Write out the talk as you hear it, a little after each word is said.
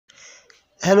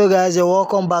Hello guys, and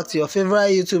welcome back to your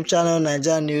favorite YouTube channel,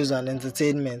 NAIJA News and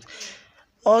Entertainment.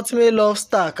 Ultimate love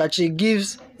star Kachi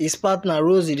gives his partner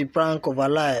Rosie the prank of her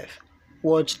life.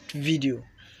 Watch video.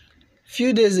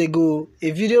 Few days ago, a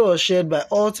video was shared by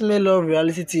Ultimate Love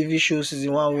reality TV show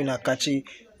season 1 winner Kachi,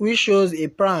 which shows a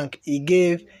prank he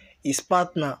gave his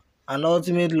partner and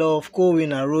Ultimate Love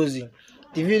co-winner Rosie.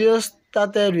 The video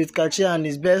started with Kachi and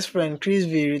his best friend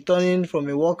Chrisville returning from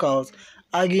a workout,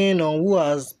 arguing on who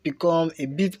has become a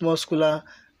bit muscular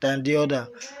than the other.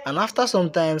 And after some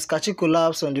time, Kachi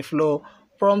collapsed on the floor,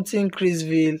 prompting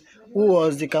Chrisville, who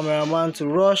was the cameraman, to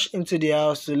rush into the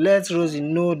house to let Rosie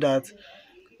know to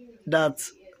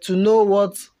know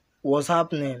what was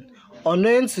happening,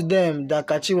 unknowing to them that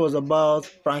Kachi was about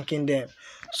pranking them.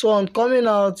 So on coming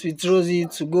out with Rosie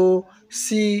to go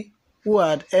see who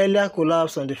had earlier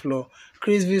collapsed on the floor,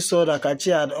 chrisville saw that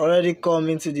Kachi had already come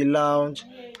into the lounge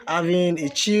having a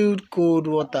chilled cold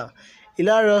water.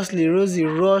 Hilariously, Rosie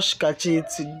rushed Kachi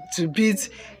to beat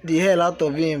the hell out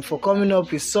of him for coming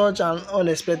up with such an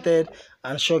unexpected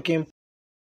and shocking